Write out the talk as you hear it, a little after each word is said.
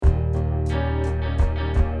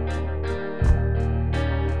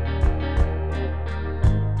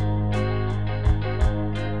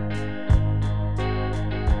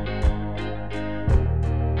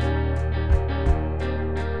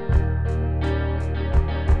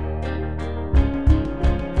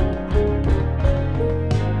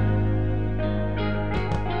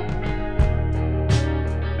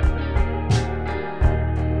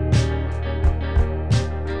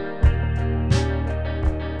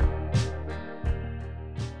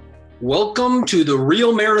Welcome to the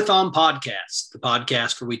Real Marathon Podcast, the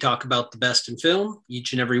podcast where we talk about the best in film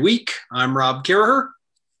each and every week. I'm Rob Carraher.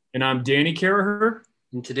 And I'm Danny Carraher.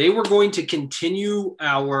 And today we're going to continue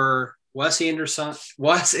our Wes Anderson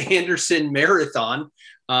marathon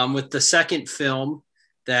with the second film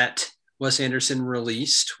that Wes Anderson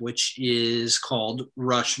released, which is called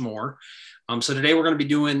Rushmore. So today we're going to be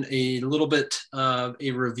doing a little bit of a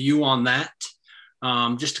review on that.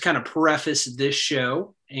 Just to kind of preface this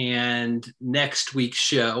show and next week's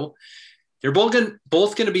show, they're both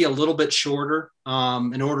going to be a little bit shorter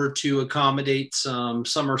in order to accommodate some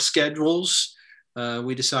summer schedules.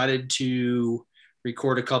 We decided to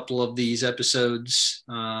record a couple of these episodes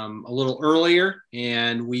a little earlier,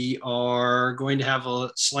 and we are going to have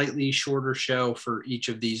a slightly shorter show for each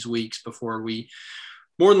of these weeks before we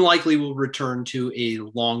more than likely will return to a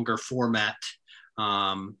longer format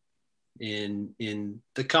in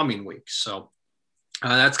the coming weeks. So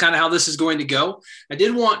that's kind of how this is going to go. I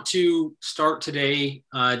did want to start today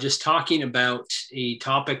just talking about a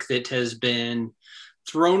topic that has been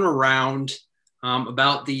thrown around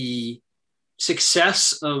about the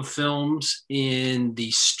success of films in the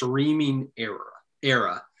streaming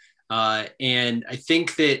era. And I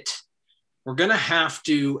think that we're going to have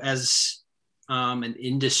to, as an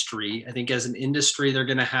industry, they're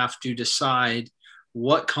going to have to decide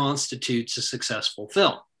what constitutes a successful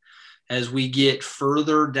film. As we get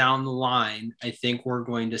further down the line, I think we're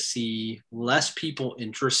going to see less people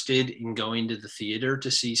interested in going to the theater to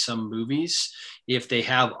see some movies if they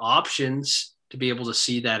have options to be able to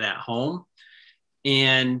see that at home.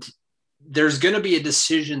 And there's going to be a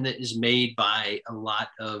decision that is made by a lot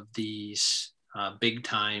of these big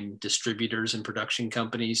time distributors and production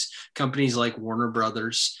companies like Warner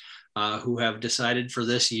Brothers, who have decided for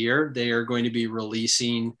this year they are going to be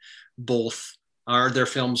releasing their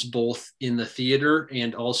films both in the theater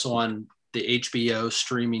and also on the HBO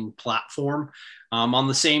streaming platform on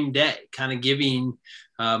the same day, kind of giving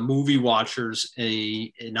movie watchers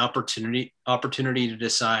an opportunity to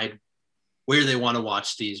decide where they want to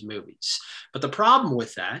watch these movies. But the problem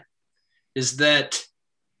with that is that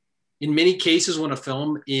in many cases when a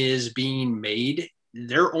film is being made,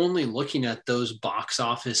 they're only looking at those box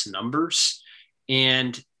office numbers.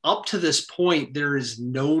 And up to this point, there is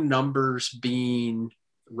no numbers being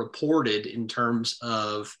reported in terms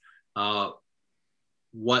of how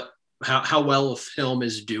well a film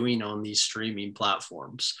is doing on these streaming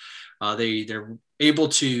platforms. They're able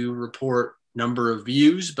to report number of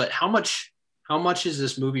views, but how much is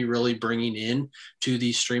this movie really bringing in to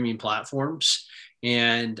these streaming platforms?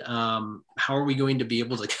 And how are we going to be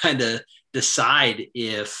able to kind of decide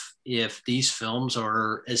if these films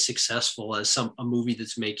are as successful as a movie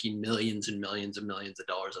that's making millions and millions and millions of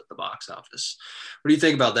dollars at the box office? What do you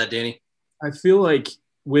think about that, Danny? I feel like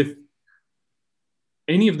with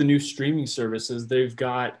any of the new streaming services, they've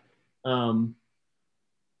got the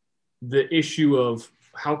issue of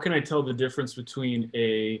how can I tell the difference between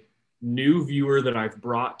a new viewer that I've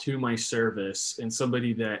brought to my service and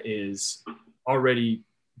somebody that is already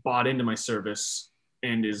bought into my service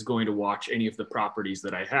and is going to watch any of the properties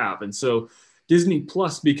that I have. And so Disney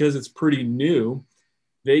Plus, because it's pretty new,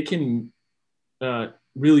 they can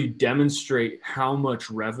really demonstrate how much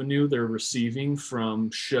revenue they're receiving from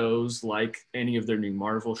shows like any of their new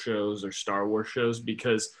Marvel shows or Star Wars shows,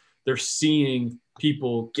 because they're seeing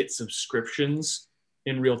people get subscriptions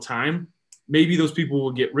in real time. Maybe those people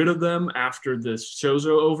will get rid of them after the shows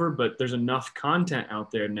are over, but there's enough content out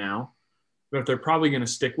there now but they're probably going to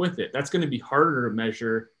stick with it. That's going to be harder to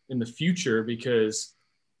measure in the future because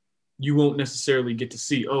you won't necessarily get to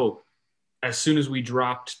see, as soon as we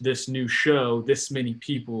dropped this new show, this many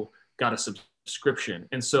people got a subscription.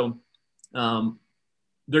 And so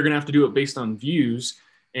they're going to have to do it based on views.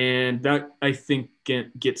 And that, I think,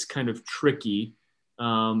 gets kind of tricky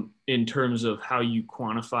in terms of how you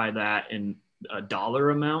quantify that in a dollar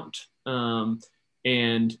amount.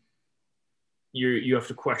 And you have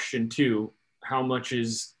to question, too, how much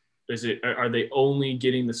is it, are they only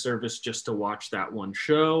getting the service just to watch that one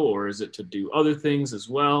show, or is it to do other things as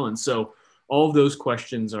well? And so all of those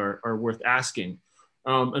questions are worth asking.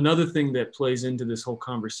 Another thing that plays into this whole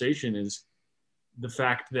conversation is the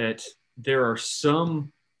fact that there are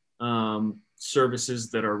some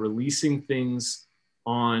services that are releasing things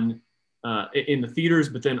on in the theaters,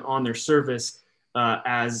 but then on their service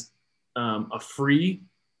as a free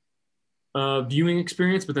viewing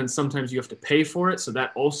experience, but then sometimes you have to pay for it. So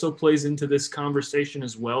that also plays into this conversation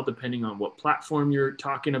as well, depending on what platform you're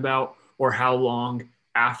talking about or how long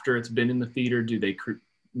after it's been in the theater do they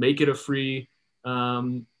make it a free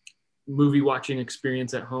movie watching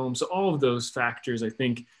experience at home. So all of those factors, I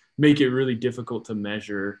think, make it really difficult to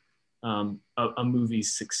measure a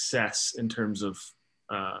movie's success in terms of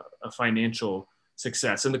a financial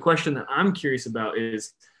success. And the question that I'm curious about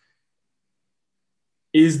is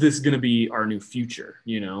this going to be our new future?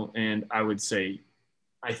 And I would say,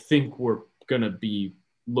 I think we're going to be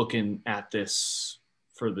looking at this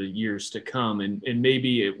for the years to come. And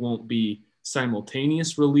maybe it won't be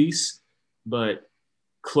simultaneous release, but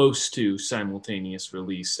close to simultaneous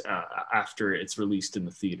release after it's released in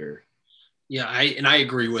the theater. Yeah, I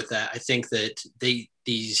agree with that. I think that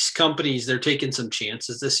these companies, they're taking some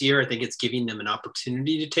chances this year. I think it's giving them an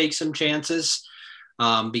opportunity to take some chances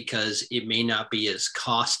because it may not be as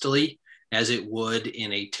costly as it would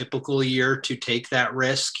in a typical year to take that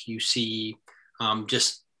risk. You see,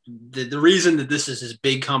 just the reason that this is this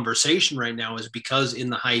big conversation right now is because In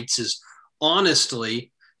the Heights is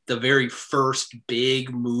honestly the very first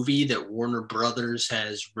big movie that Warner Brothers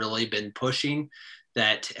has really been pushing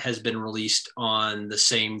that has been released on the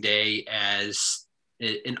same day as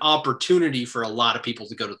an opportunity for a lot of people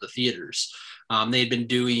to go to the theaters. They had been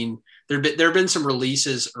doing, there have been some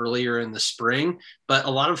releases earlier in the spring, but a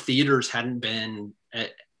lot of theaters hadn't been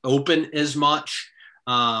open as much.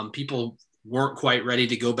 People weren't quite ready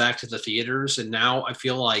to go back to the theaters. And now I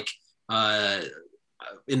feel like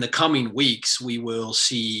in the coming weeks, we will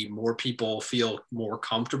see more people feel more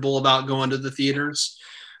comfortable about going to the theaters.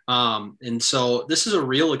 And so this is a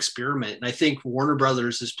real experiment. And I think Warner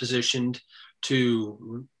Brothers is positioned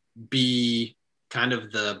to be kind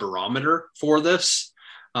of the barometer for this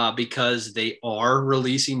because they are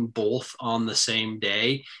releasing both on the same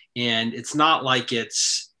day. And it's not like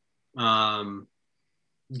it's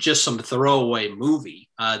just some throwaway movie.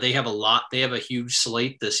 They have a huge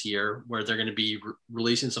slate this year where they're going to be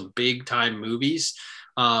releasing some big time movies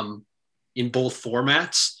in both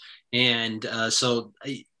formats. And so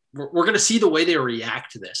we're going to see the way they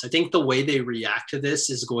react to this. I think the way they react to this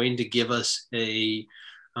is going to give us a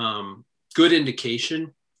good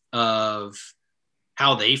indication of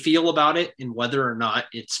how they feel about it and whether or not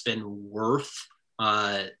it's been worth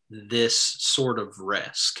this sort of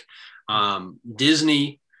risk.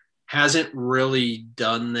 Disney hasn't really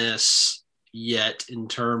done this yet in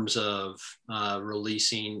terms of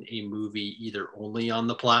releasing a movie either only on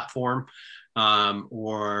the platform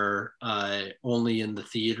or only in the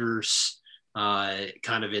theaters,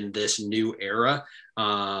 kind of in this new era.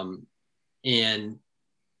 And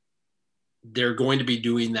they're going to be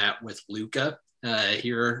doing that with Luca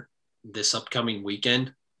here this upcoming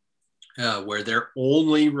weekend, where they're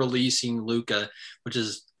only releasing Luca, which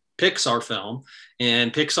is Pixar film.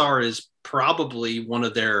 And Pixar is probably one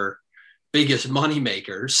of their biggest money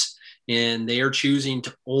makers. And they are choosing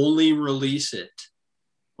to only release it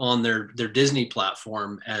on their Disney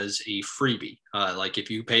platform as a freebie. Like if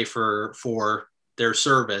you pay for their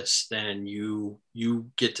service, then you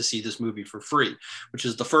get to see this movie for free, which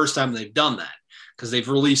is the first time they've done that because they've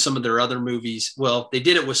released some of their other movies. Well, they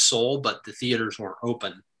did it with Soul, but the theaters weren't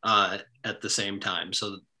open at the same time.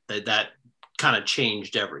 So that kind of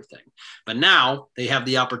changed everything. But now they have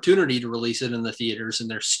the opportunity to release it in the theaters, and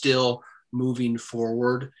they're still moving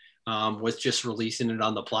forward with just releasing it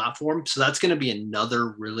on the platform. So that's going to be another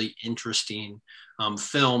really interesting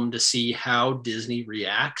film to see how Disney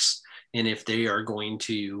reacts and if they are going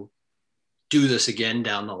to do this again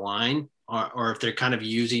down the line, or if they're kind of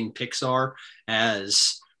using Pixar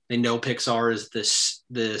as they know Pixar is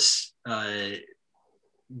this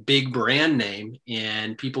big brand name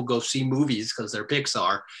and people go see movies because they're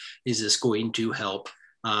Pixar. Is this going to help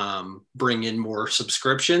bring in more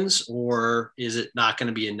subscriptions, or is it not going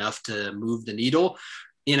to be enough to move the needle?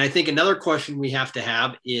 And I think another question we have to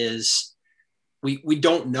have is we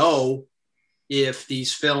don't know if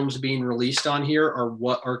these films being released on here are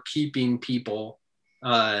what are keeping people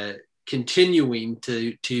continuing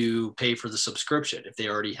to pay for the subscription if they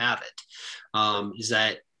already have it.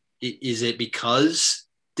 Is it because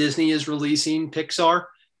Disney is releasing Pixar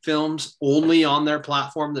films only on their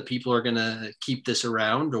platform that people are going to keep this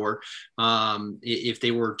around? Or if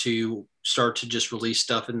they were to start to just release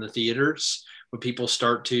stuff in the theaters, would people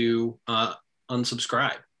start to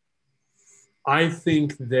unsubscribe? I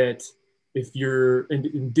think that if you're,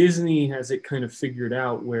 and Disney has it kind of figured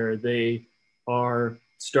out where they are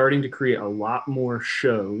starting to create a lot more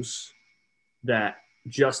shows that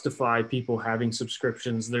justify people having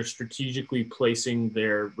subscriptions. They're strategically placing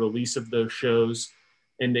their release of those shows.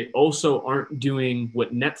 And they also aren't doing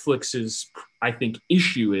what Netflix's, I think,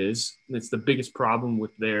 issue is. And it's the biggest problem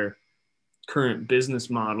with their current business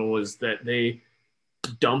model is that they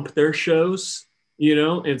dump their shows,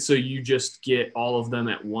 and so you just get all of them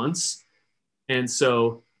at once. And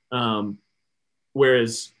so,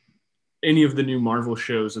 whereas any of the new Marvel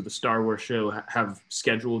shows or the Star Wars show have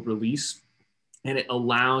scheduled release, and it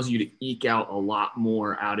allows you to eke out a lot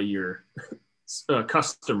more out of your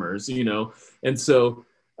customers, you know. And so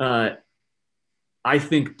I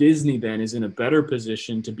think Disney then is in a better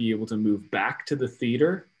position to be able to move back to the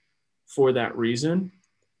theater for that reason,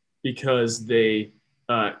 because they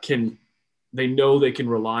know they can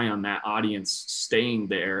rely on that audience staying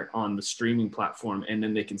there on the streaming platform, and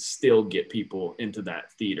then they can still get people into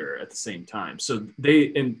that theater at the same time. So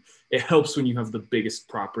and it helps when you have the biggest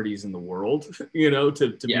properties in the world, you know, to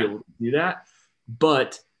be able to do that.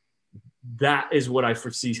 But that is what I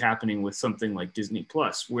foresee happening with something like Disney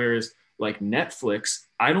Plus. Whereas like Netflix,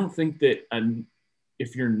 I don't think that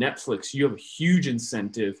if you're Netflix, you have a huge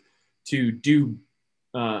incentive to do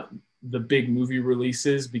the big movie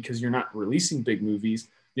releases, because you're not releasing big movies.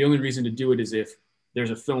 The only reason to do it is if there's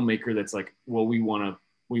a filmmaker that's like, well, we want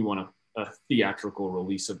a theatrical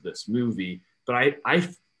release of this movie. But I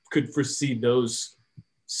could foresee those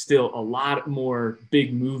still a lot more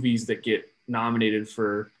big movies that get nominated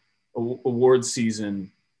for award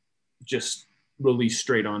season just released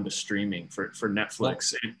straight onto streaming for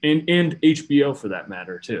Netflix and HBO for that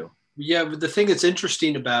matter too. Yeah, but the thing that's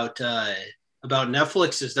interesting about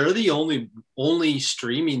Netflix is they're the only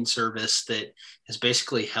streaming service that has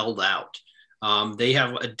basically held out. They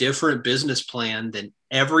have a different business plan than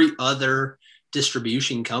every other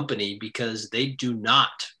distribution company, because they do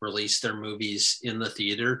not release their movies in the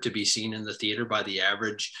theater to be seen in the theater by the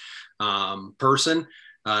average person.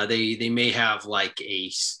 They may have like a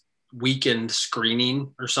weekend screening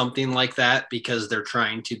or something like that, because they're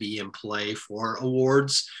trying to be in play for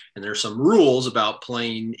awards, and there's some rules about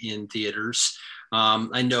playing in theaters.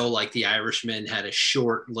 I know like The Irishman had a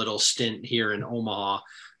short little stint here in Omaha,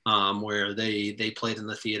 where they played in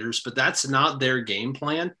the theaters, but that's not their game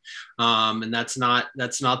plan, and that's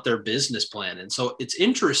not their business plan. And so it's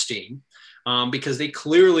interesting, because they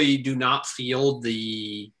clearly do not feel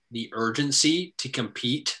the urgency to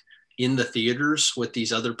compete in the theaters with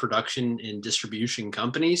these other production and distribution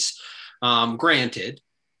companies. Granted,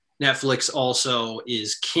 Netflix also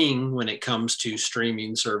is king when it comes to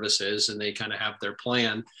streaming services, and they kind of have their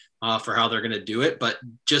plan for how they're going to do it. But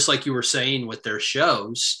just like you were saying with their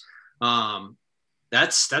shows,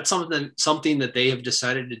 that's something that they have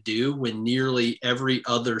decided to do when nearly every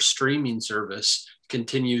other streaming service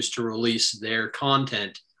continues to release their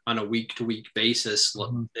content on a week-to-week basis,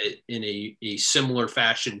 in a similar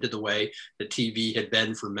fashion to the way the TV had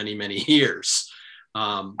been for many, many years.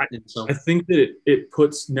 I think that it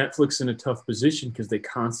puts Netflix in a tough position, because they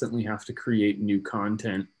constantly have to create new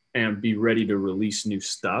content and be ready to release new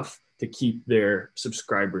stuff to keep their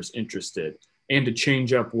subscribers interested, and to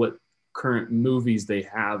change up what current movies they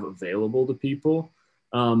have available to people.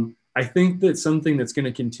 I think that something that's going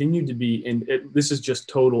to continue to be, and this is just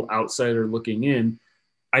total outsider looking in,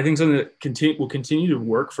 I think something that will continue to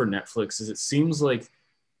work for Netflix is it seems like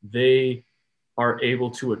they are able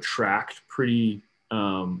to attract pretty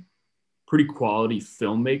quality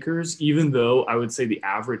filmmakers, even though I would say the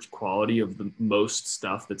average quality of the most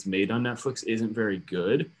stuff that's made on Netflix isn't very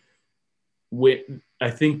good. I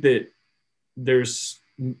think that there's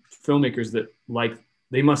filmmakers that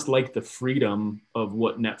they must like the freedom of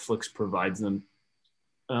what Netflix provides them.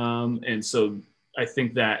 And so I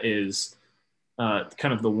think that is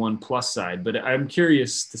kind of the one plus side, but I'm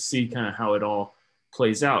curious to see kind of how it all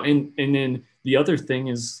plays out. And then the other thing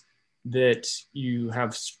is that you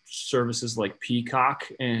have services like Peacock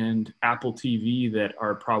and Apple TV that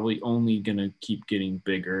are probably only going to keep getting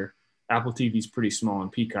bigger. Apple TV is pretty small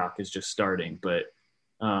and Peacock is just starting, but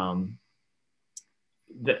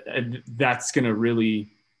that's going to really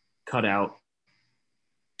cut out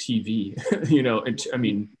TV, you know. I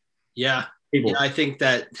mean, yeah, I think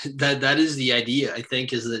that is the idea. I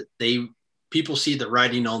think is that people see the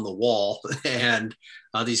writing on the wall, and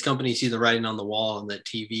these companies see the writing on the wall, and that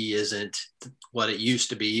TV isn't what it used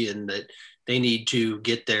to be, and that they need to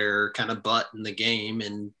get their kind of butt in the game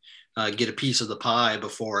and get a piece of the pie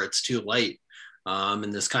before it's too late. In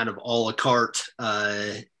this kind of a la carte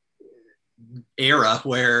era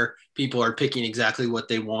where people are picking exactly what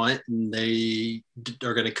they want, and they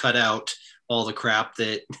are going to cut out all the crap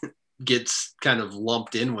that gets kind of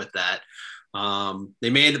lumped in with that. They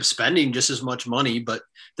may end up spending just as much money, but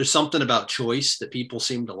there's something about choice that people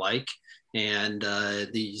seem to like. And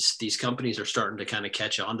these companies are starting to kind of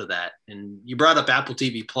catch on to that. And you brought up Apple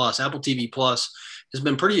TV Plus. Apple TV Plus has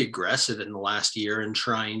been pretty aggressive in the last year in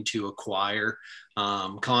trying to acquire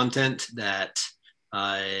content that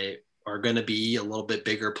are going to be a little bit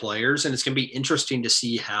bigger players. And it's going to be interesting to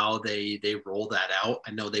see how they roll that out.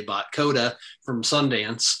 I know they bought Coda from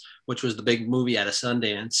Sundance, which was the big movie out of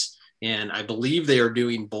Sundance. And I believe they are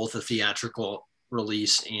doing both a theatrical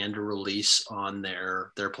release and a release on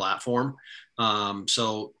their platform.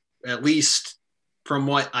 So at least from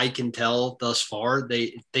what I can tell thus far,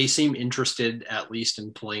 they seem interested at least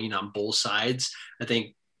in playing on both sides. I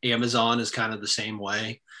think Amazon is kind of the same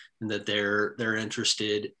way, and that they're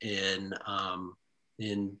interested in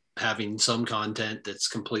having some content that's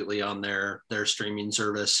completely on their streaming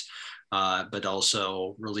service, but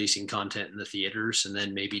also releasing content in the theaters, and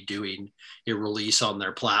then maybe doing a release on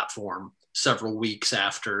their platform several weeks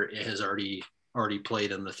after it has already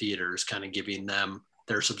played in the theaters, kind of giving them,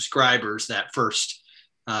 their subscribers, that first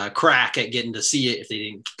crack at getting to see it if they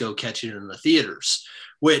didn't go catch it in the theaters.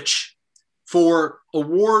 Which, for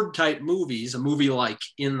award type movies, a movie like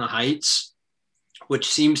In the Heights, which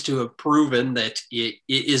seems to have proven that it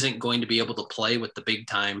isn't going to be able to play with the big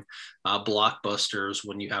time blockbusters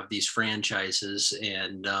when you have these franchises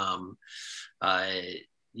and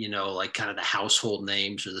like kind of the household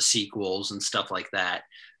names or the sequels and stuff like that.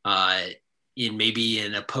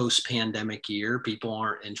 In a post-pandemic year, people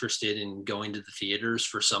aren't interested in going to the theaters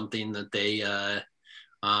for something that they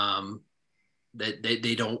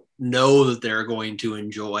don't know that they're going to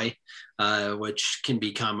enjoy, which can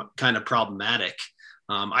become kind of problematic.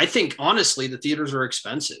 I think, honestly, the theaters are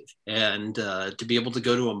expensive, and to be able to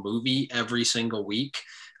go to a movie every single week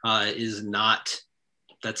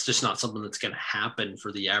that's just not something that's going to happen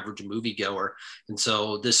for the average moviegoer. And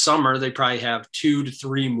so this summer, they probably have 2 to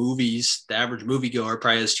 3 movies. The average moviegoer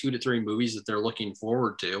probably has 2 to 3 movies that they're looking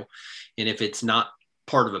forward to. And if it's not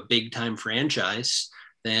part of a big time franchise,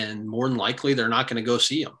 then more than likely they're not going to go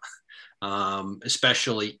see them,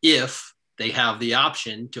 especially if they have the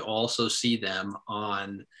option to also see them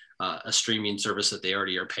on a streaming service that they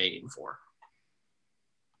already are paying for.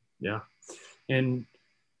 Yeah. And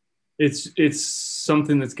it's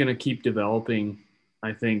something that's going to keep developing,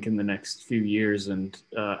 I think, in the next few years. And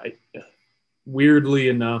weirdly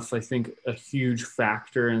enough, I think a huge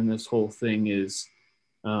factor in this whole thing is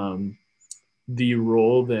the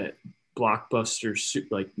role that blockbusters,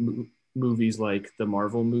 like movies like the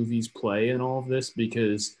Marvel movies, play in all of this,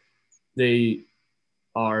 because they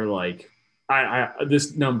are like,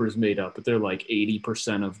 this number is made up, but they're like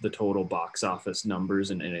 80% of the total box office numbers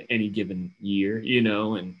in any given year,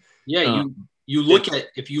 and yeah,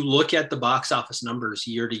 if you look at the box office numbers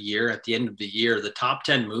year to year, at the end of the year, the top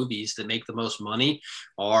 10 movies that make the most money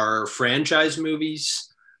are franchise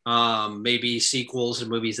movies, maybe sequels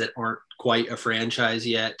and movies that aren't quite a franchise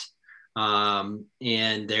yet, and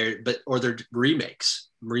they're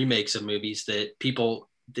remakes of movies that people,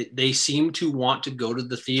 they seem to want to go to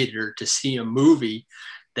the theater to see a movie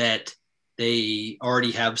that they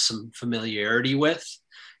already have some familiarity with,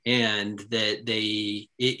 and that it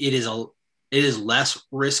is less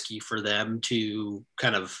risky for them to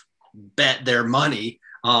kind of bet their money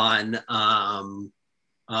on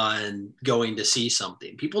going to see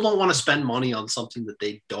something. People don't want to spend money on something that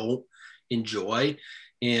they don't enjoy.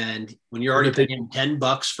 And when you're already paying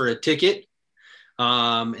 $10 for a ticket,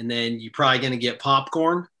 and then you're probably going to get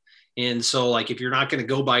popcorn. And so, like, if you're not going to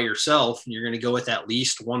go by yourself and you're going to go with at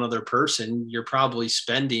least one other person, you're probably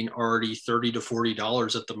spending already $30 to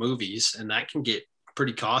 $40 at the movies, and that can get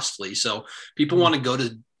pretty costly. So people want to go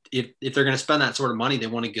to, if they're going to spend that sort of money, they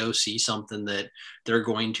want to go see something that they're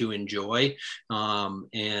going to enjoy,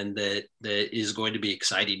 and that is going to be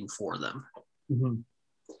exciting for them. Mm-hmm.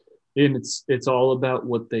 And it's all about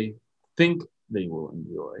what they think they will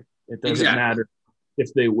enjoy. It doesn't matter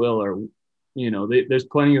if they will or, there's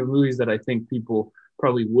plenty of movies that I think people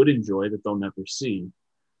probably would enjoy that they'll never see.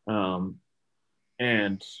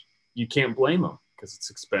 And you can't blame them because it's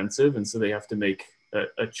expensive. And so they have to make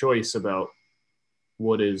a choice about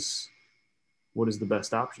what is the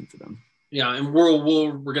best option for them. Yeah. And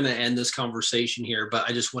we're going to end this conversation here, but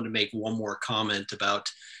I just want to make one more comment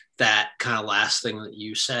about that kind of last thing that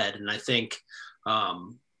you said. And I think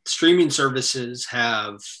streaming services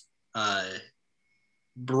have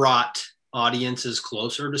brought audiences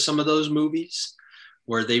closer to some of those movies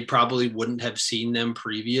where they probably wouldn't have seen them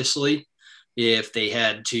previously if they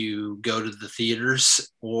had to go to the theaters,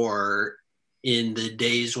 or in the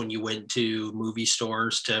days when you went to movie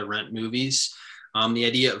stores to rent movies. The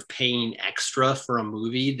idea of paying extra for a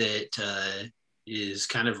movie that is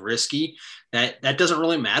kind of risky, that doesn't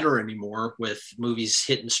really matter anymore with movies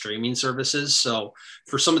hitting streaming services. So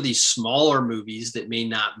for some of these smaller movies that may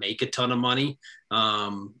not make a ton of money,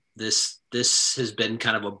 this has been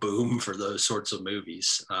kind of a boom for those sorts of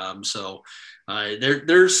movies. So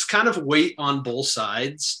there's kind of weight on both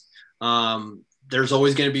sides. there's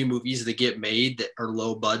always going to be movies that get made that are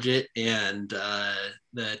low budget and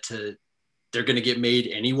that they're going to get made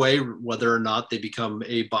anyway, whether or not they become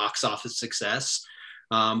a box office success.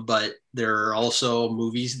 But there are also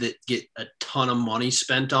movies that get a ton of money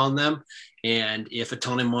spent on them. And if a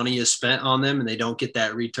ton of money is spent on them and they don't get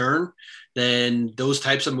that return, then those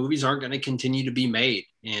types of movies aren't going to continue to be made.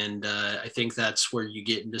 And I think that's where you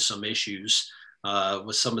get into some issues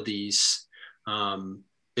with some of these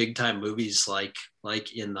big time movies like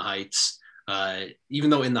In the Heights. Even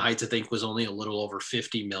though In the Heights, I think, was only a little over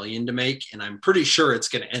 50 million to make. And I'm pretty sure it's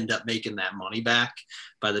going to end up making that money back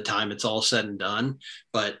by the time it's all said and done.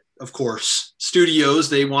 But of course, studios,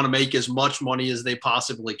 they want to make as much money as they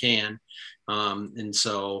possibly can. And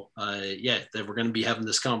so, that we're going to be having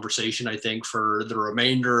this conversation, I think, for the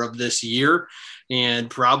remainder of this year and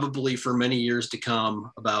probably for many years to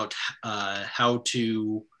come about how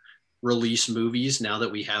to release movies now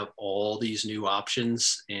that we have all these new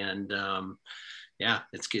options. And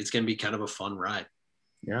it's going to be kind of a fun ride.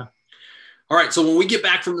 Yeah. All right. So when we get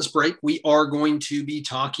back from this break, we are going to be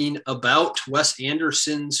talking about Wes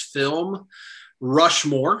Anderson's film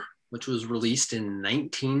Rushmore, which was released in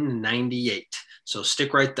 1998. So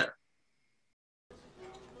stick right there.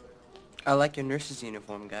 I like your nurse's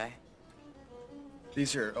uniform, guy.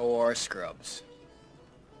 These are OR scrubs.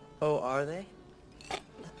 Oh, are they?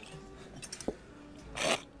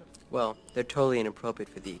 Well, they're totally inappropriate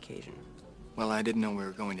for the occasion. Well, I didn't know we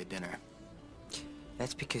were going to dinner.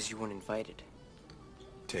 That's because you weren't invited.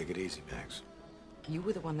 Take it easy, Max. You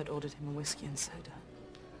were the one that ordered him a whiskey and soda.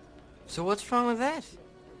 So what's wrong with that?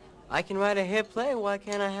 I can write a hit play, why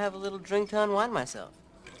can't I have a little drink to unwind myself?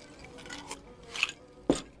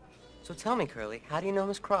 So tell me, Curly, how do you know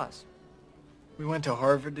Miss Cross? We went to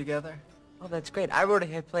Harvard together? Oh, that's great. I wrote a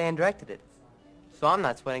hit play and directed it. So I'm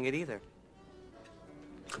not sweating it either.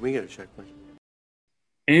 Can we get a check, please?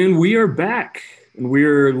 And we are back. And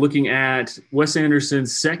we're looking at Wes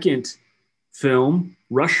Anderson's second film,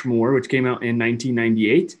 Rushmore, which came out in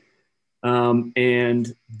 1998.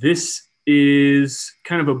 And this is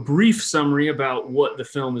kind of a brief summary about what the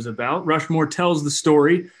film is about. Rushmore tells the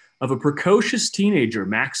story of a precocious teenager,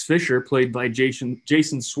 Max Fisher, played by Jason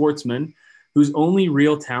Schwartzman, whose only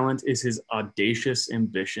real talent is his audacious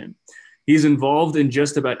ambition. He's involved in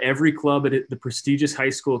just about every club at the prestigious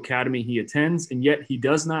high school academy he attends, and yet he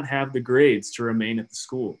does not have the grades to remain at the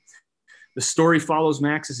school. The story follows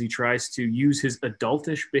Max as he tries to use his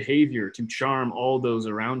adultish behavior to charm all those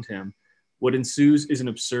around him. What ensues is an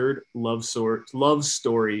absurd love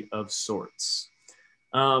story of sorts.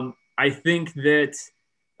 I think that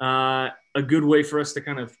a good way for us to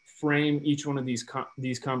kind of frame each one of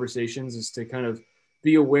these conversations is to kind of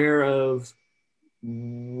be aware of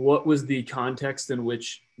what was the context in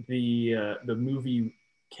which the movie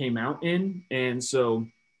came out in. And so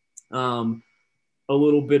a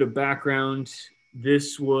little bit of background.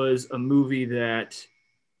 This was a movie that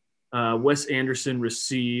Wes Anderson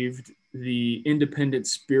received the Independent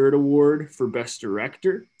Spirit Award for Best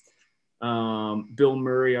Director. Bill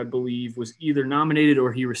Murray, I believe, was either nominated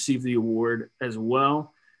or he received the award as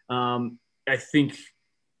well. I think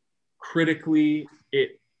critically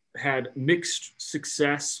it had mixed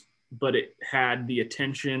success, but it had the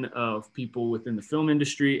attention of people within the film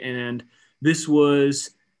industry. And this was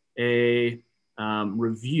a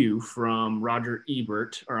review from Roger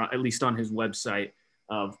Ebert, or at least on his website,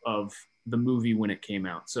 of the movie when it came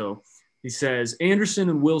out. So he says, Anderson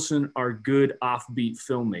and Wilson are good offbeat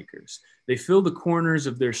filmmakers. They fill the corners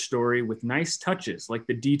of their story with nice touches, like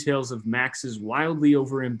the details of Max's wildly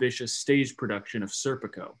overambitious stage production of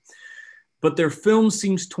Serpico. But their film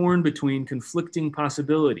seems torn between conflicting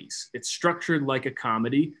possibilities. It's structured like a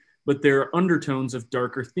comedy, but there are undertones of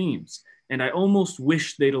darker themes. And I almost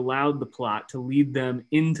wish they'd allowed the plot to lead them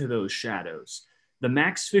into those shadows. The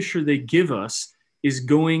Max Fisher they give us is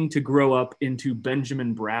going to grow up into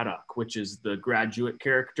Benjamin Braddock, which is the graduate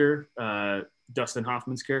character, Dustin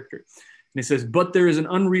Hoffman's character. And he says, but there is an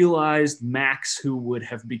unrealized Max who would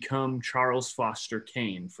have become Charles Foster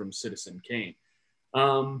Kane from Citizen Kane.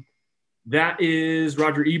 That is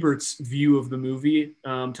Roger Ebert's view of the movie,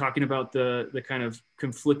 talking about the kind of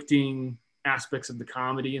conflicting aspects of the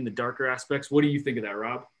comedy and the darker aspects. What do you think of that,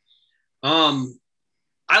 Rob?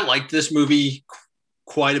 I liked this movie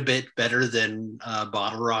quite a bit better than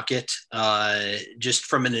Bottle Rocket, just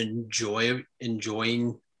from an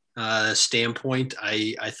enjoying standpoint.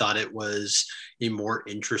 I thought it was a more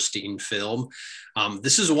interesting film.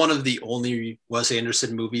 This is one of the only Wes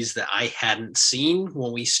Anderson movies that I hadn't seen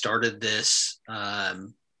when we started this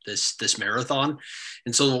this marathon,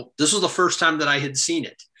 and so this was the first time that I had seen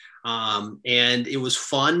it. And it was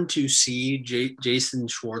fun to see Jason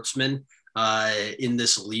Schwartzman in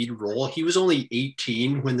this lead role. He was only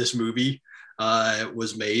 18 when this movie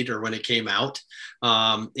was made or when it came out.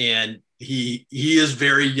 And he is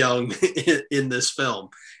very young in this film.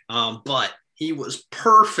 But he was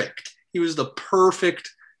perfect. He was the perfect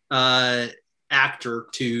actor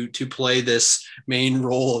to play this main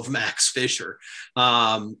role of Max Fisher.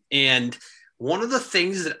 And one of the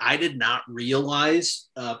things that I did not realize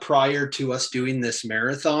prior to us doing this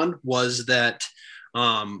marathon was that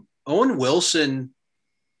Owen Wilson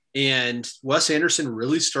and Wes Anderson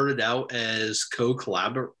really started out as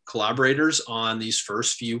co-collaborators on these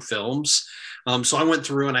first few films. So I went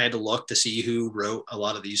through and I had to look to see who wrote a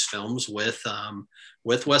lot of these films with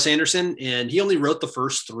Wes Anderson, and he only wrote the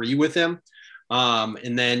first three with him.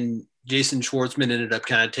 And then Jason Schwartzman ended up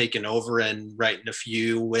kind of taking over and writing a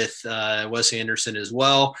few with Wes Anderson as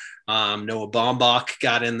well. Noah Baumbach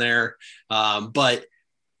got in there. But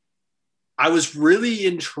I was really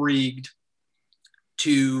intrigued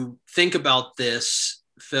to think about this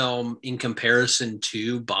film in comparison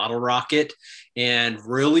to Bottle Rocket and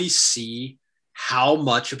really see how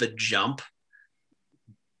much of a jump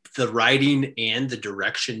the writing and the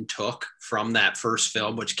direction took from that first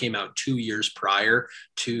film, which came out 2 years prior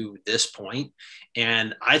to this point.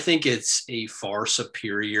 And I think it's a far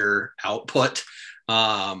superior output.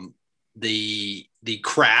 The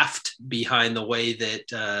craft behind the way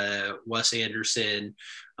that Wes Anderson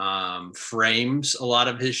frames a lot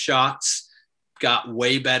of his shots got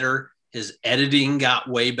way better. His editing got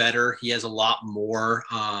way better. He has a lot more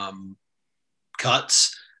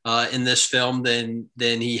cuts in this film than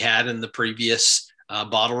he had in the previous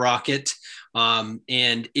Bottle Rocket.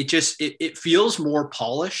 And it feels more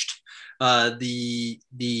polished.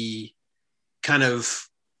 The kind of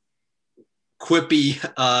quippy,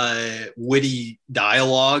 witty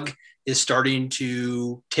dialogue is starting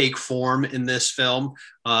to take form in this film.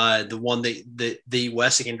 The one that the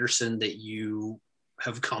Wes Anderson that you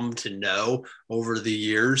have come to know over the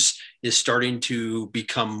years is starting to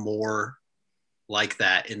become more like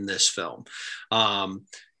that in this film.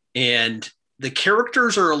 And the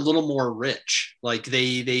characters are a little more rich. Like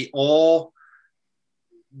they aren't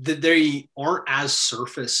as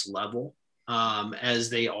surface level as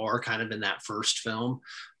they are kind of in that first film.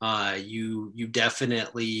 You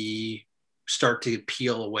definitely start to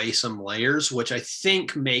peel away some layers, which I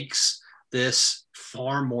think makes this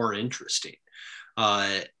far more interesting.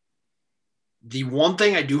 The one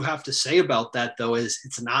thing I do have to say about that, though, is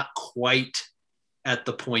it's not quite at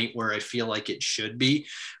the point where I feel like it should be.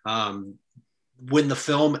 When the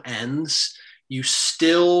film ends, you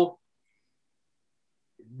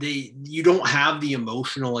don't have the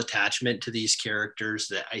emotional attachment to these characters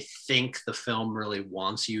that I think the film really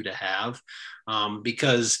wants you to have.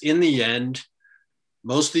 Because in the end,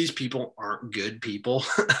 most of these people aren't good people,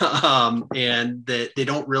 and that they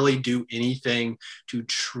don't really do anything to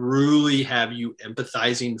truly have you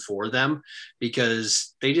empathizing for them,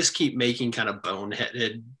 because they just keep making kind of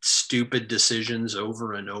boneheaded, stupid decisions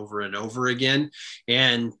over and over and over again.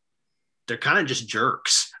 And they're kind of just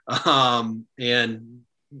jerks. And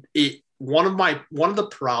one of the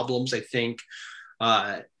problems, I think,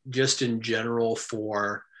 just in general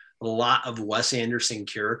for a lot of Wes Anderson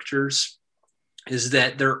characters is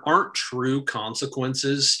that there aren't true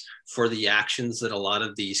consequences for the actions that a lot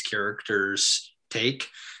of these characters take.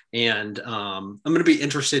 And I'm going to be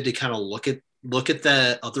interested to kind of look at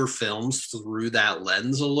the other films through that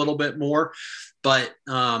lens a little bit more. But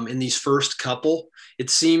in these first couple, it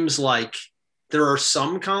seems like there are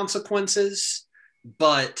some consequences,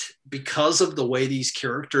 but because of the way these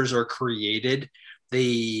characters are created,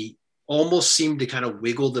 they almost seem to kind of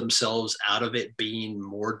wiggle themselves out of it being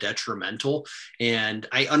more detrimental. And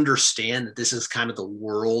I understand that this is kind of the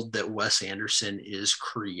world that Wes Anderson is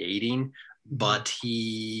creating, but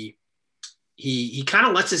he kind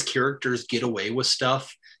of lets his characters get away with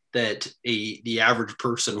stuff that the average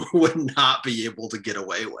person would not be able to get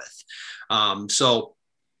away with. So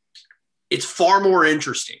it's far more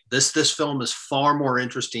interesting. This film is far more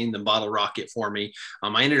interesting than Bottle Rocket for me.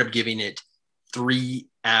 I ended up giving it 3.5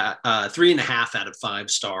 out of 5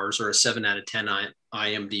 stars, or a 7 out of 10 on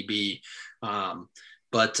IMDb.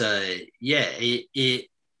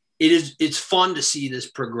 It's fun to see this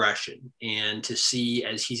progression and to see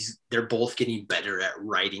as they're both getting better at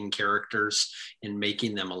writing characters and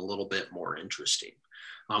making them a little bit more interesting.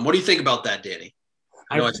 What do you think about that, Danny?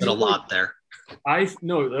 I know I said a lot there.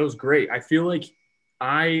 No, that was great. I feel like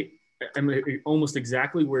I am almost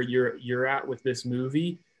exactly where you're at with this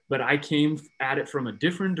movie, but I came at it from a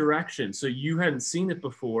different direction. So you hadn't seen it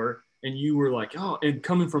before, and you were like, oh, and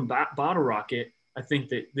coming from Bottle Rocket, I think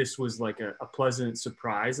that this was like a pleasant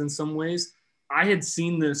surprise in some ways. I had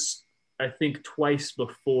seen this, I think, twice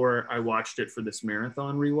before I watched it for this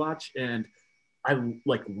marathon rewatch, and I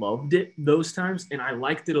like loved it those times, and I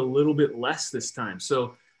liked it a little bit less this time.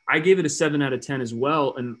 So I gave it a 7 out of 10 as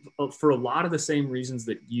well, and for a lot of the same reasons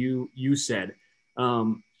that you said.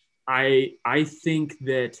 I think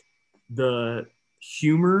that the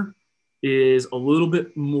humor is a little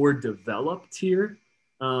bit more developed here.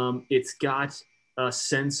 It's got a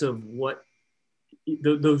sense of what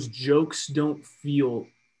those jokes don't feel,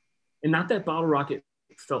 and not that Bottle Rocket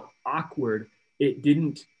felt awkward. It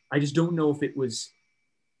didn't. I just don't know if it was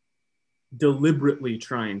deliberately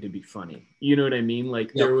trying to be funny. You know what I mean?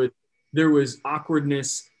 Like there was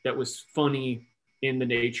awkwardness that was funny in the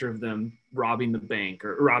nature of them robbing the bank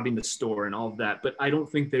or robbing the store and all of that. But I don't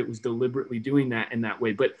think that it was deliberately doing that in that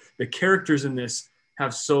way. But the characters in this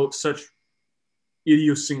have such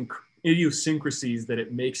idiosyncrasies that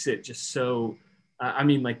it makes it just so, I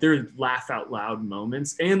mean, like there are laugh out loud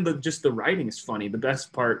moments, and just the writing is funny. The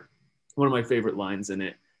best part, one of my favorite lines in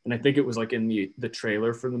it, and I think it was like in the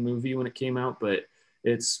trailer for the movie when it came out, but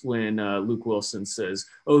it's when Luke Wilson says,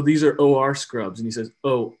 "Oh, these are OR scrubs," and he says,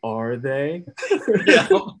 "Oh, are they?" Yeah.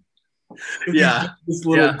 Yeah. This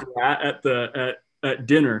little brat at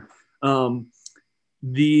dinner.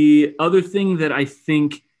 The other thing that I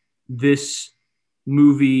think this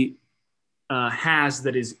movie has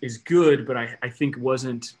that is good, but I think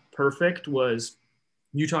wasn't perfect, was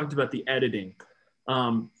you talked about the editing.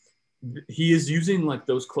 He is using like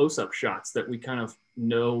those close-up shots that we kind of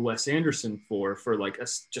know Wes Anderson for like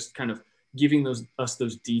us just kind of giving us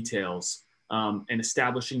those details and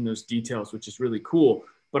establishing those details, which is really cool.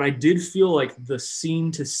 But I did feel like the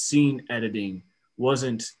scene-to-scene editing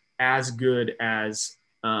wasn't as good as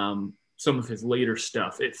some of his later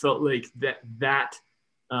stuff. It felt like that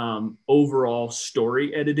overall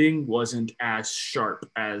story editing wasn't as sharp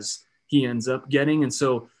as he ends up getting, and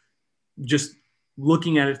so just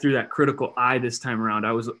looking at it through that critical eye this time around,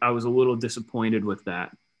 I was a little disappointed with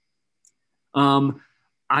that.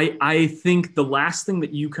 I think the last thing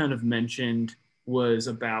that you kind of mentioned was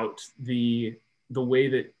about the way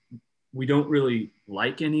that we don't really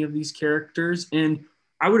like any of these characters, and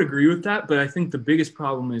I would agree with that. But I think the biggest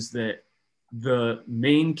problem is that the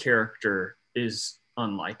main character is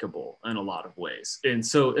unlikable in a lot of ways, and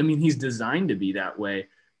so I mean he's designed to be that way,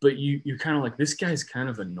 but you're kind of like, this guy's kind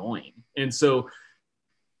of annoying, and so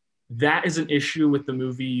that is an issue with the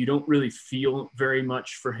movie. You don't really feel very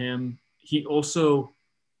much for him. He also,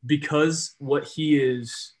 because what he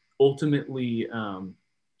is ultimately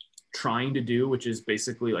trying to do, which is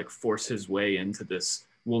basically like force his way into this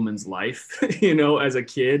woman's life, as a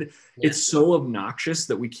kid, it's so obnoxious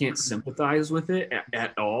that we can't sympathize with it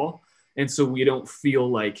at all. And so we don't feel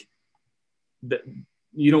like that.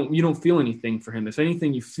 You don't feel anything for him. If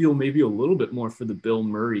anything, you feel maybe a little bit more for the Bill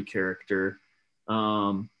Murray character.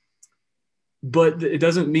 But it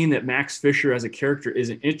doesn't mean that Max Fisher as a character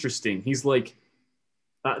isn't interesting. He's like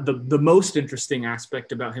the most interesting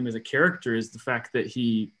aspect about him as a character is the fact that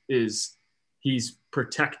he's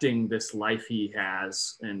protecting this life he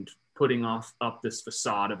has and putting up this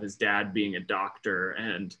facade of his dad being a doctor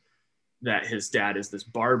and that his dad is this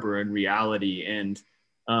barber in reality. And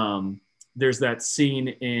there's that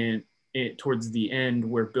scene towards the end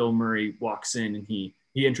where Bill Murray walks in and he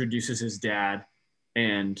introduces his dad,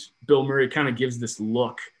 and Bill Murray kind of gives this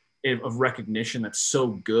look of recognition that's so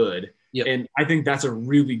good. Yep. And I think that's a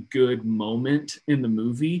really good moment in the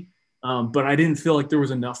movie. But I didn't feel like there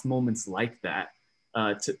was enough moments like that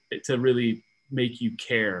to really make you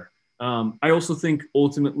care. I also think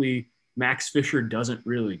ultimately Max Fisher doesn't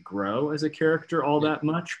really grow as a character all that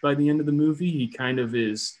much by the end of the movie. He kind of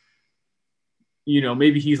is,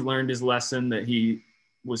 maybe he's learned his lesson that he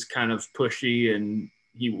was kind of pushy and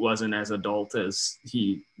he wasn't as adult as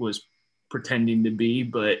he was pretending to be,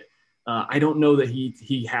 but I don't know that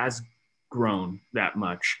he has grown that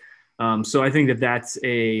much. So I think that's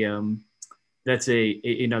another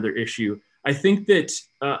issue. I think that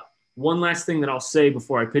one last thing that I'll say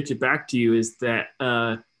before I pitch it back to you is that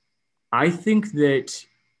I think that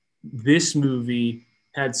this movie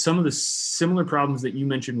had some of the similar problems that you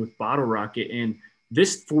mentioned with Bottle Rocket, and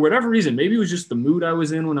this, for whatever reason, maybe it was just the mood I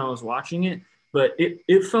was in when I was watching it, but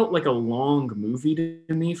it felt like a long movie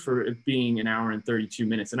to me for it being an hour and 32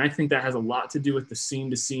 minutes. And I think that has a lot to do with the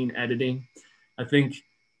scene-to-scene editing. I think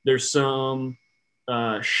there's some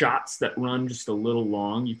shots that run just a little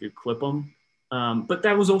long. You could clip them. But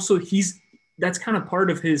that was also, that's kind of part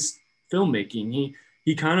of his filmmaking.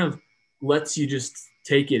 He kind of lets you just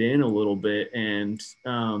take it in a little bit. And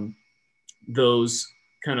those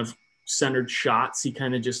kind of centered shots. He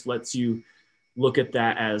kind of just lets you look at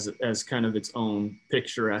that as kind of its own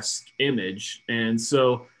picturesque image. And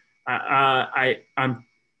so I'm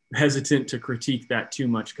hesitant to critique that too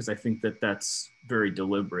much because I think that that's very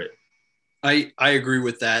deliberate. I agree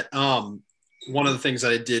with that. One of the things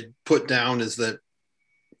I did put down is that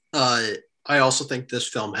I also think this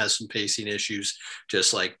film has some pacing issues,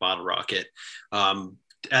 just like Bottle Rocket.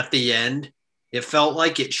 At the end, it felt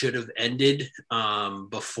like it should have ended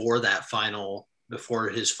before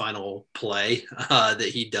his final play that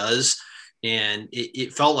he does. And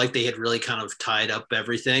it felt like they had really kind of tied up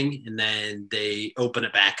everything, and then they open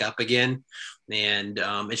it back up again. And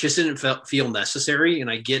it just didn't feel necessary. And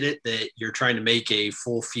I get it that you're trying to make a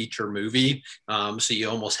full feature movie. So you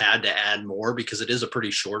almost had to add more because it is a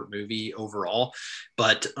pretty short movie overall.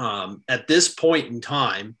 But at this point in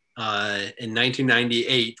time, in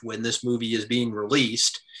 1998, when this movie is being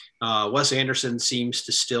released, Wes Anderson seems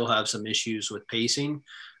to still have some issues with pacing,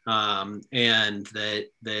 and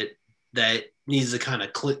that needs to kind of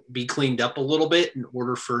be cleaned up a little bit in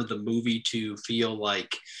order for the movie to feel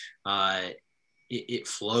like it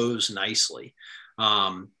flows nicely.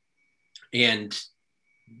 And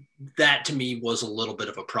that to me was a little bit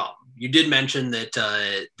of a problem. You did mention that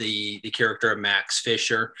the character of Max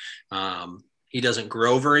Fisher, he doesn't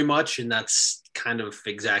grow very much, and that's kind of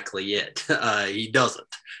exactly it. He doesn't.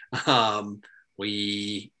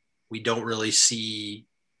 We don't really see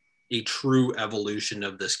a true evolution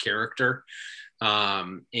of this character.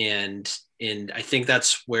 And I think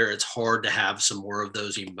that's where it's hard to have some more of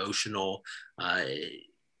those emotional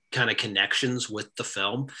kind of connections with the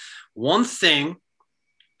film. One thing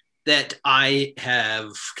that I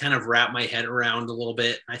have kind of wrapped my head around a little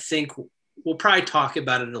bit, I think we'll probably talk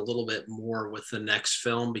about it a little bit more with the next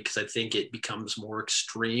film, because I think it becomes more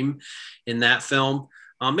extreme in that film.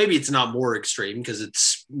 Maybe it's not more extreme because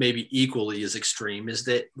it's maybe equally as extreme, is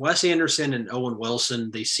that Wes Anderson and Owen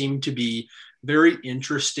Wilson, they seem to be very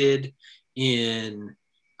interested in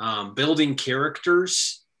building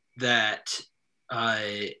characters that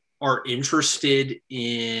are interested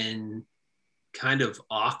in kind of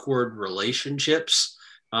awkward relationships,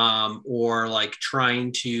 or like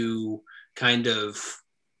trying to kind of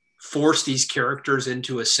force these characters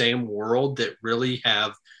into a same world that really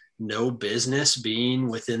have no business being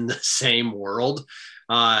within the same world.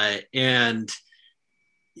 And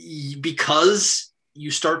because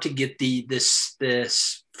you start to get this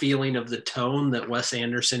feeling of the tone that Wes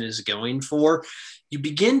Anderson is going for, you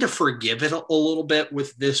begin to forgive it a little bit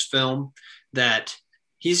with this film, that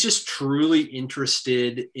he's just truly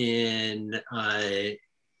interested in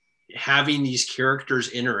having these characters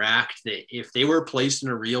interact, that if they were placed in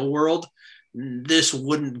a real world, this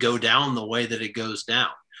wouldn't go down the way that it goes down.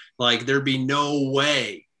 Like, there'd be no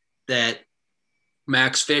way that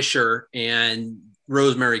Max Fisher and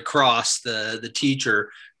Rosemary Cross, the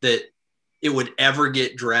teacher, that it would ever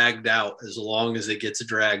get dragged out as long as it gets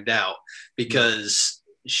dragged out, because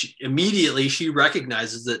she immediately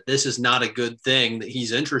recognizes that this is not a good thing, that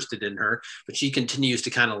he's interested in her, but she continues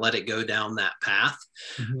to kind of let it go down that path.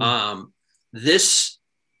 Mm-hmm. This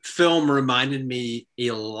film reminded me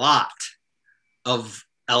a lot of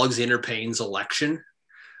Alexander Payne's Election.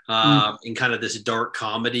 In kind of this dark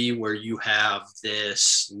comedy where you have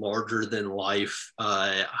this larger than life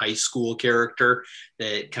high school character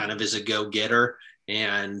that kind of is a go-getter.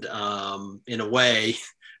 And in a way,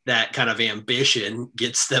 that kind of ambition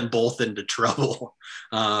gets them both into trouble.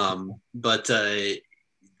 But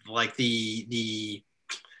like the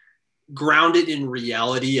grounded in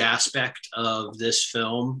reality aspect of this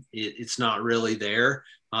film, it's not really there.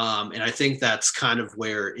 And I think that's kind of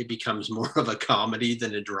where it becomes more of a comedy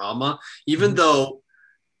than a drama, even though,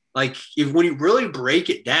 like, when you really break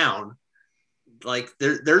it down, like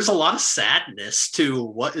there's a lot of sadness to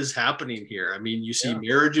what is happening here. I mean, you see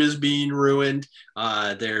marriages being ruined.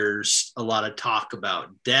 There's a lot of talk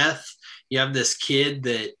about death. You have this kid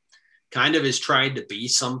that kind of is trying to be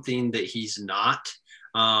something that he's not,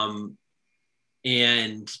 and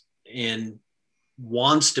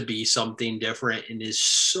wants to be something different, and is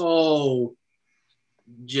so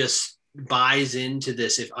just buys into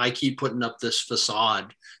this. If I keep putting up this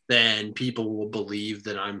facade, then people will believe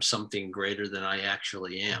that I'm something greater than I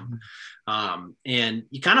actually am. And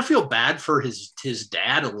you kind of feel bad for his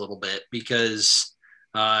dad a little bit, because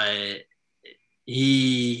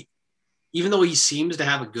he, even though he seems to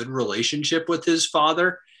have a good relationship with his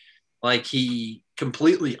father, like, he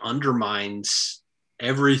completely undermines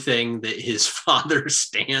everything that his father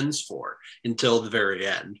stands for until the very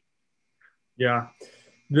end. Yeah.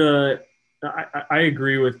 I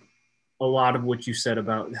agree with a lot of what you said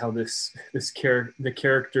about how the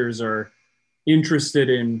characters are interested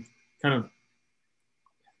in kind of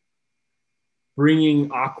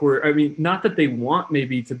bringing awkward, I mean, not that they want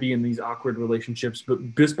maybe to be in these awkward relationships,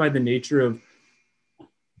 but just by the nature of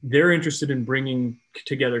they're interested in bringing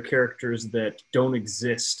together characters that don't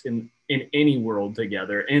exist in any world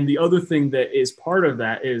together. And the other thing that is part of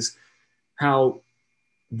that is how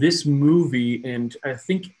this movie, and I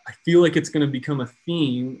feel like it's going to become a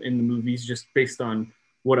theme in the movies just based on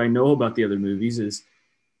what I know about the other movies, is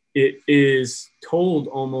it is told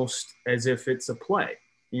almost as if it's a play.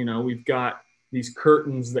 You know, we've got these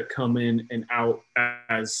curtains that come in and out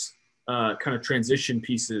as kind of transition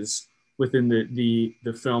pieces within the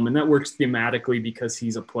film, and that works thematically because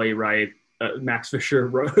he's a playwright. Max Fisher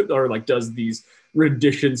wrote, or like does these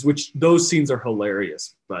renditions, which those scenes are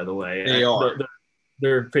hilarious, by the way. They are.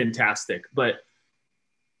 They're fantastic, but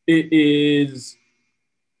it is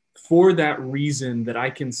for that reason that I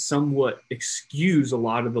can somewhat excuse a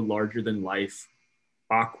lot of the larger than life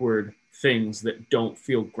awkward things that don't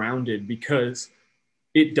feel grounded, because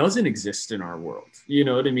it doesn't exist in our world. You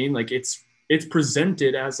know what I mean? Like it's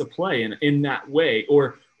presented as a play in that way,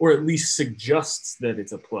 or at least suggests that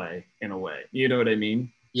it's a play in a way. You know what I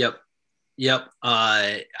mean? Yep.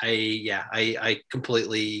 I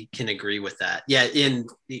completely can agree with that. Yeah.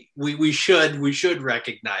 We should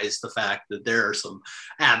recognize the fact that there are some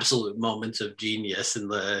absolute moments of genius in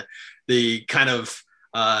the kind of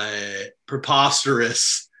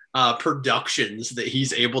preposterous productions that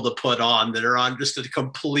he's able to put on that are on just a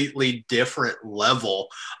completely different level.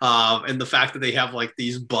 And the fact that they have like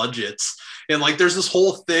these budgets, and like there's this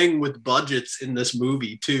whole thing with budgets in this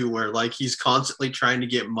movie too, where like he's constantly trying to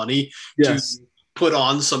get money to put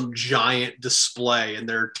on some giant display, and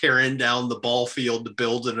they're tearing down the ball field to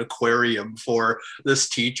build an aquarium for this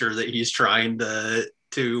teacher that he's trying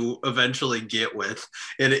to eventually get with.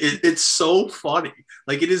 And it's so funny.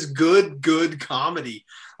 Like it is good comedy.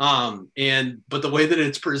 But the way that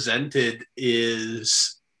it's presented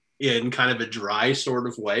is in kind of a dry sort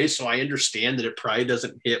of way. So I understand that it probably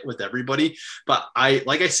doesn't hit with everybody, but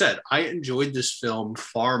like I said, I enjoyed this film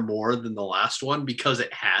far more than the last one because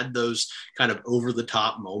it had those kind of over the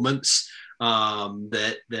top moments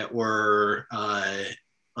that were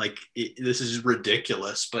this is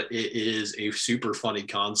ridiculous, but it is a super funny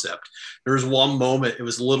concept. There was one moment, it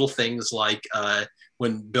was little things like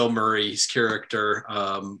when Bill Murray's character,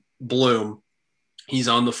 Bloom, he's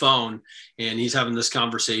on the phone and he's having this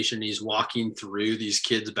conversation. He's walking through these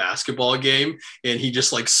kids' basketball game, and he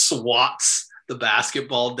just like swats the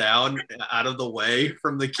basketball down out of the way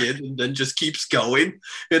from the kid and then just keeps going.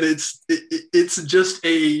 And it's just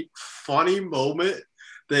a funny moment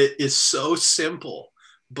that is so simple,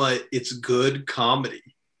 but it's good comedy.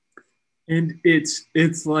 And it's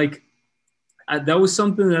like that was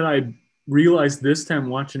something that I realized this time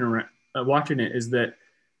watching it, is that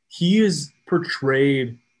he is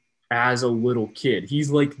portrayed as a little kid.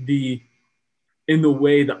 He's like in the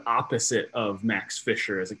way, the opposite of Max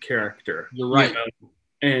Fisher as a character. You're right. You know?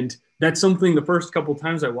 And that's something the first couple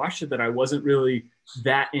times I watched it that I wasn't really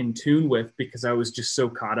that in tune with, because I was just so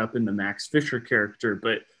caught up in the Max Fisher character.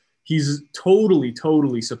 But he's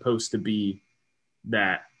totally supposed to be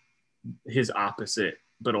that, his opposite,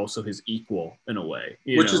 but also his equal in a way.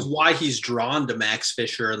 Which is why he's drawn to Max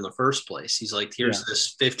Fisher in the first place. He's like, here's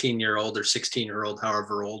this 15-year-old or 16-year-old,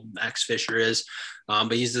 however old Max Fisher is.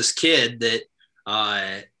 But he's this kid that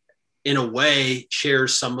in a way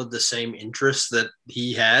shares some of the same interests that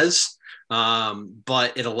he has.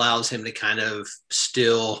 But it allows him to kind of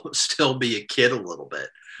still be a kid a little bit.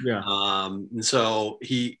 Yeah. And so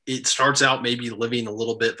it starts out maybe living a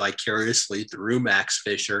little bit vicariously through Max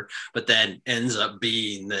Fisher, but then ends up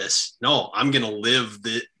being this, no, I'm going to live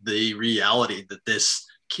the reality that this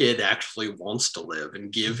kid actually wants to live,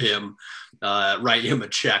 and give him, write him a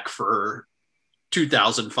check for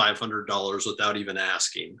 $2,500 without even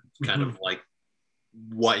asking, kind of like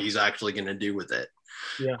what he's actually going to do with it.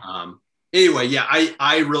 Yeah. Anyway, yeah,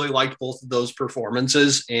 I really liked both of those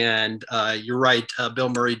performances, and you're right. Bill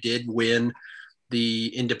Murray did win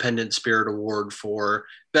the Independent Spirit Award for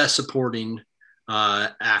Best Supporting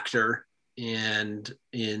Actor, and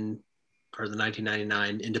the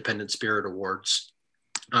 1999 Independent Spirit Awards.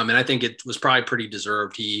 And I think it was probably pretty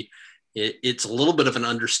deserved. It's a little bit of an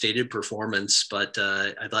understated performance, but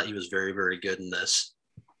I thought he was very, very good in this.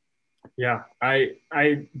 Yeah,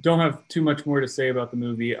 I don't have too much more to say about the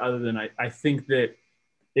movie other than I think that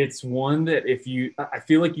it's one that I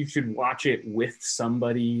feel like you should watch it with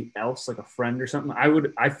somebody else, like a friend or something.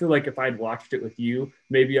 I feel like if I'd watched it with you,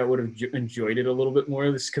 maybe I would have enjoyed it a little bit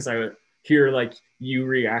more, just because hear like you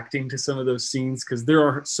reacting to some of those scenes because there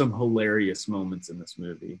are some hilarious moments in this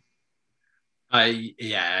movie.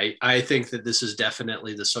 I think that this is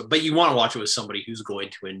definitely but you want to watch it with somebody who's going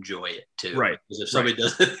to enjoy it too, right? Because if somebody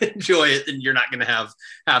doesn't enjoy it, then you're not going to have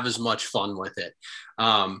as much fun with it.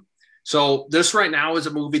 So this right now is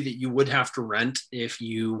a movie that you would have to rent if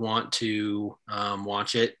you want to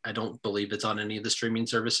watch it. I don't believe it's on any of the streaming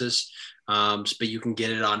services, but you can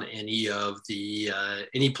get it on any of the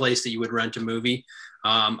any place that you would rent a movie.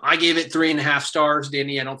 I gave it 3.5 stars.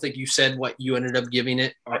 Danny, I don't think you said what you ended up giving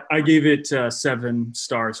it. I gave it 7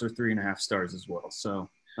 stars or 3.5 stars as well. So,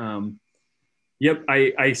 yep,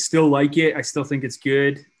 I still like it. I still think it's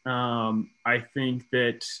good. I think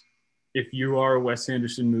that if you are a Wes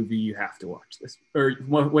Anderson movie, you have to watch this. Or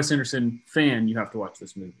Wes Anderson fan, you have to watch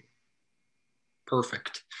this movie.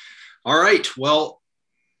 Perfect. All right. Well,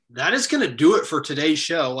 that is going to do it for today's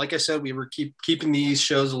show. Like I said, we were keeping these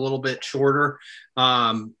shows a little bit shorter.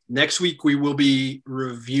 Next week, we will be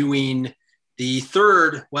reviewing the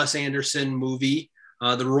third Wes Anderson movie,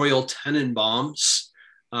 The Royal Tenenbaums.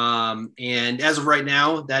 And as of right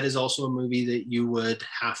now, that is also a movie that you would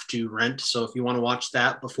have to rent. So if you want to watch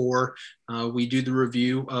that before we do the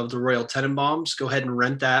review of The Royal Tenenbaums, go ahead and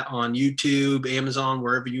rent that on YouTube, Amazon,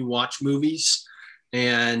 wherever you watch movies.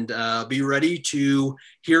 And be ready to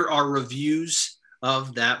hear our reviews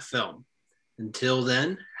of that film. Until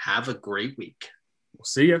then, have a great week. We'll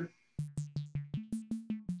see you.